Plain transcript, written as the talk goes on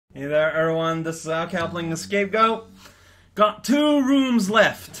Hey there, everyone. This is Cowpling the Scapegoat. Got 2 rooms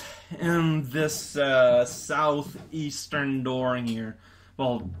left in this southeastern door here.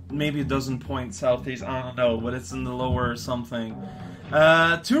 Well, maybe it doesn't point southeast, I don't know, but it's in the lower something.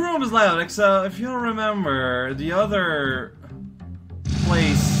 2 rooms left, except if you'll remember, the other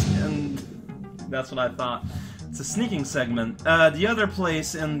place, and that's what I thought. It's a sneaking segment. The other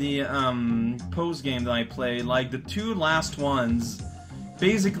place in the post-game that I played, like the 2 last ones,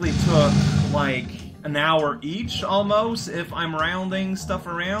 basically took like an hour each almost if I'm rounding stuff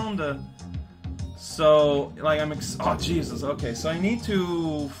around. So like oh Jesus, okay, so I need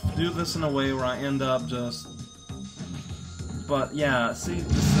to do this in a way where I end up just, but yeah, see,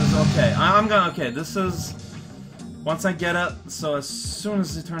 this is okay. Okay, this is once I get it, so as soon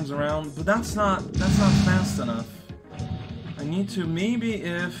as it turns around, but that's not fast enough. I need to, maybe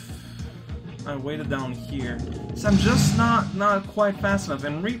if I waited down here. So I'm just not quite fast enough.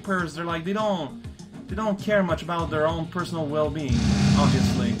 And Reapers, they're like, they don't care much about their own personal well-being,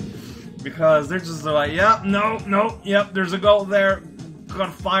 obviously, because they're like, yep, no, yep, there's a goal there.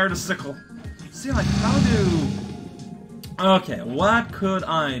 Gotta fire the sickle. See, like, how do? Okay, what could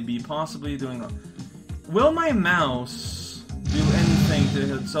I be possibly doing wrong? Will my mouse do anything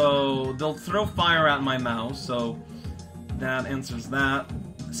to it? So they'll throw fire at my mouse. So that answers that.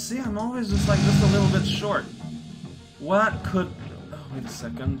 See, I'm always just like just a little bit short. What could... Oh, wait a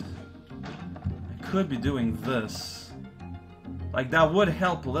second. I could be doing this. Like, that would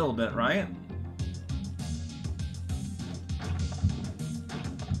help a little bit, right?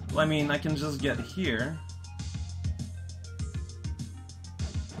 Well, I mean, I can just get here.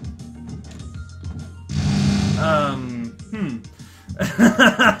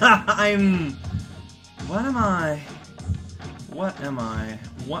 What am I?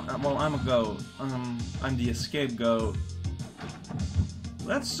 Well, I'm a goat. I'm the escape goat.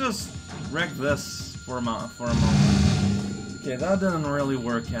 Let's just wreck this for a moment. Okay, that didn't really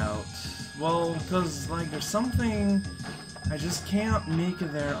work out. Well, because, like, there's something... I just can't make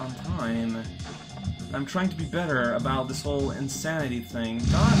it there on time. I'm trying to be better about this whole insanity thing.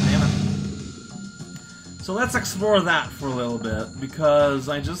 God damn it. So let's explore that for a little bit, because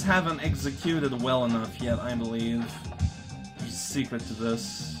I just haven't executed well enough yet, I believe. Secret to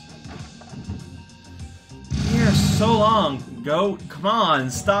this. Here so long, goat. Come on,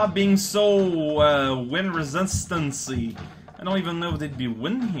 stop being so wind resistancy. I don't even know if they'd be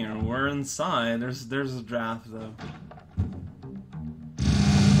wind here. We're inside. There's a draft though.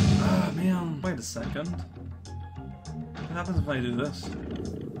 Ah man, wait a second. What happens if I do this?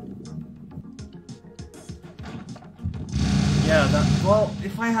 Yeah, well,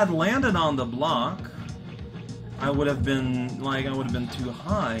 if I had landed on the block, I would have been too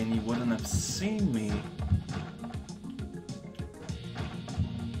high and he wouldn't have seen me.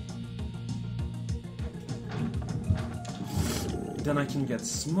 Then I can get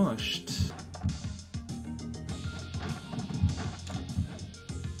smushed.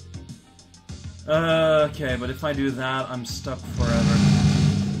 Okay, but if I do that, I'm stuck forever.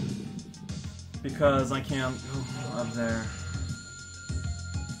 Because I can't go up there.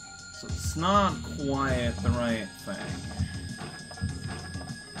 So it's not quite the right thing.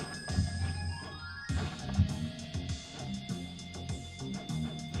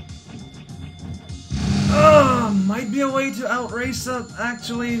 Might be a way to outrace it,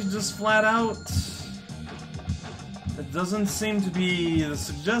 actually, just flat out. It doesn't seem to be the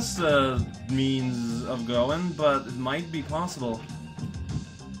suggested means of going, but it might be possible.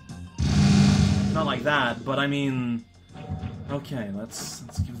 Not like that, but I mean... Okay, let's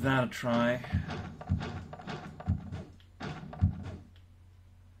give that a try.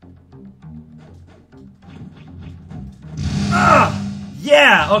 Ah!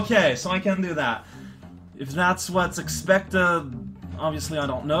 Yeah! Okay, so I can do that. If that's what's expected, obviously I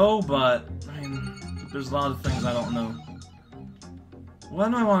don't know, but I mean, there's a lot of things I don't know. What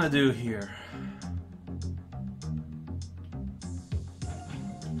do I want to do here?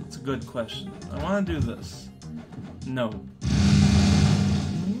 It's a good question. I want to do this. No.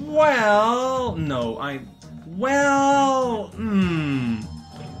 Well, no, I'm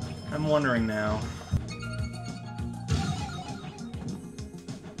wondering now.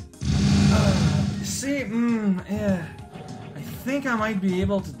 See, yeah. I think I might be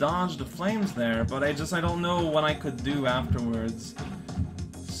able to dodge the flames there, but I don't know what I could do afterwards.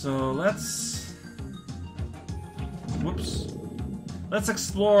 So let's... Whoops. Let's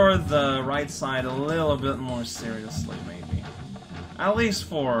explore the right side a little bit more seriously, maybe. At least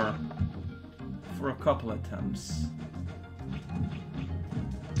for a couple attempts.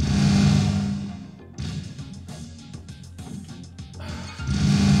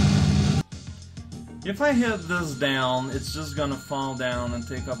 If I hit this down, it's just gonna fall down and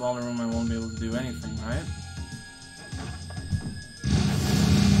take up all the room. I won't be able to do anything, right?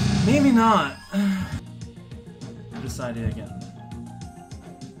 Maybe not. This idea again.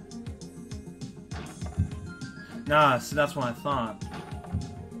 Nah, see, that's what I thought.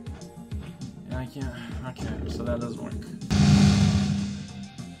 Yeah, I can't. Okay, so that doesn't work.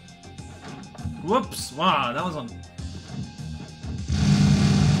 Whoops! Wow, that was on.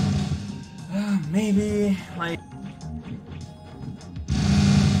 Maybe, like.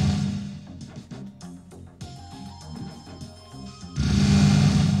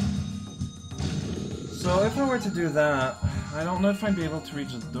 So if I were to do that, I don't know if I'd be able to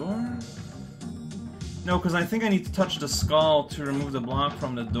reach the door. No, because I think I need to touch the skull to remove the block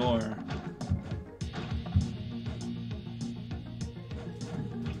from the door.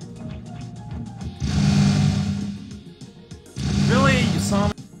 Really? You saw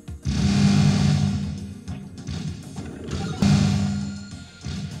me?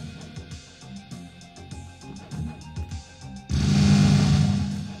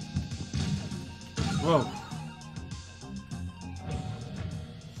 Whoa.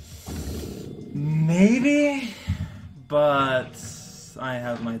 Maybe? But I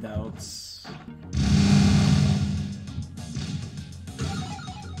have my doubts.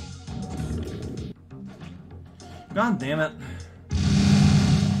 God damn it.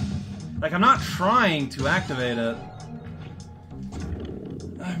 Like, I'm not trying to activate it.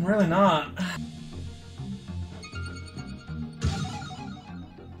 I'm really not.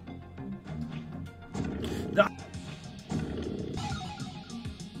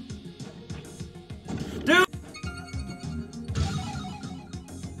 Dude!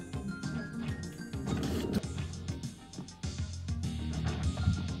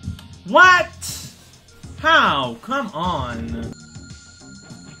 What? How? Come on.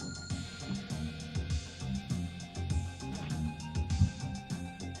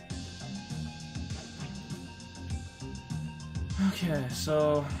 Okay,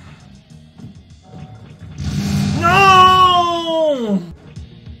 so... No!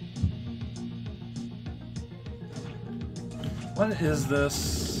 What is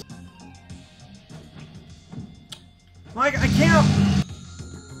this? Like, I can't...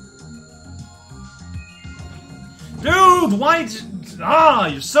 Dude, why...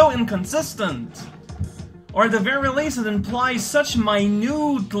 you're so inconsistent! Or at the very least, it implies such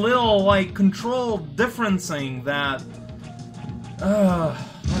minute little, like, control differencing that... whatever.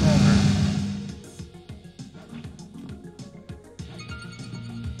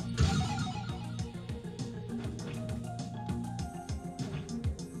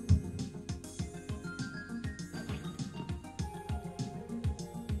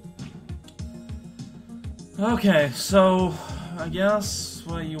 Okay, so I guess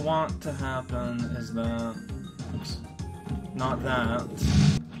what you want to happen is that... Oops, not that.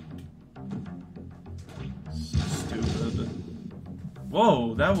 So stupid.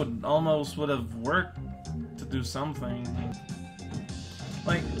 Whoa, that would almost would have worked to do something.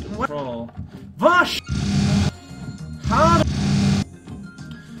 Like, what? Roll. Vash! How?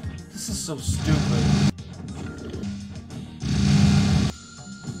 This is so stupid.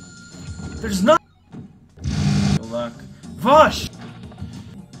 There's not. Good luck. Vash!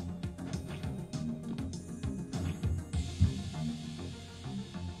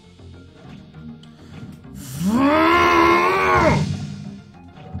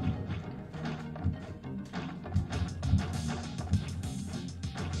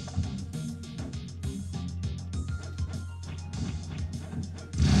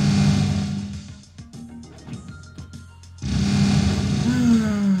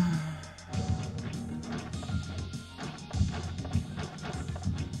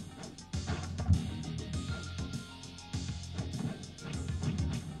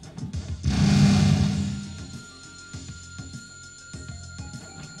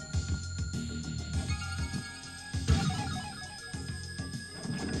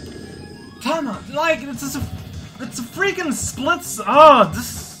 Come on, like, it's a freaking splits. Oh,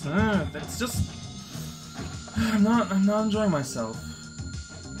 this, it's just, I'm not enjoying myself.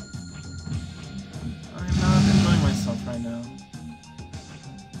 I'm not enjoying myself right now.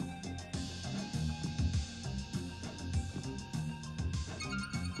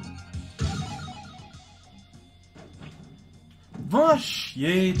 Va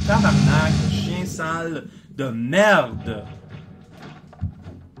chier, tabarnak, chien sale de merde.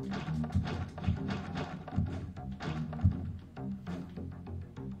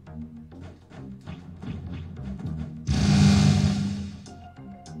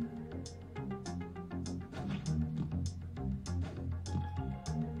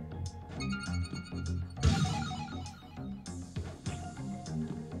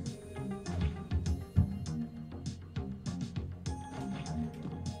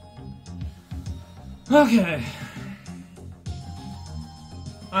 Okay.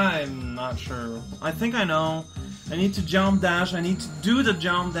 I'm not sure. I think I know. I need to jump dash. I need to do the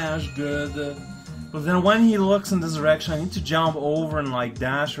jump dash good. But then when he looks in this direction, I need to jump over and like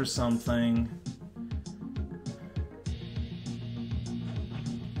dash or something.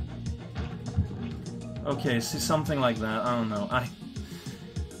 Okay, see, something like that. I don't know.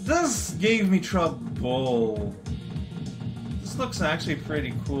 This gave me trouble. This looks actually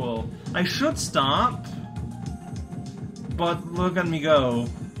pretty cool. I should stop, but look at me go.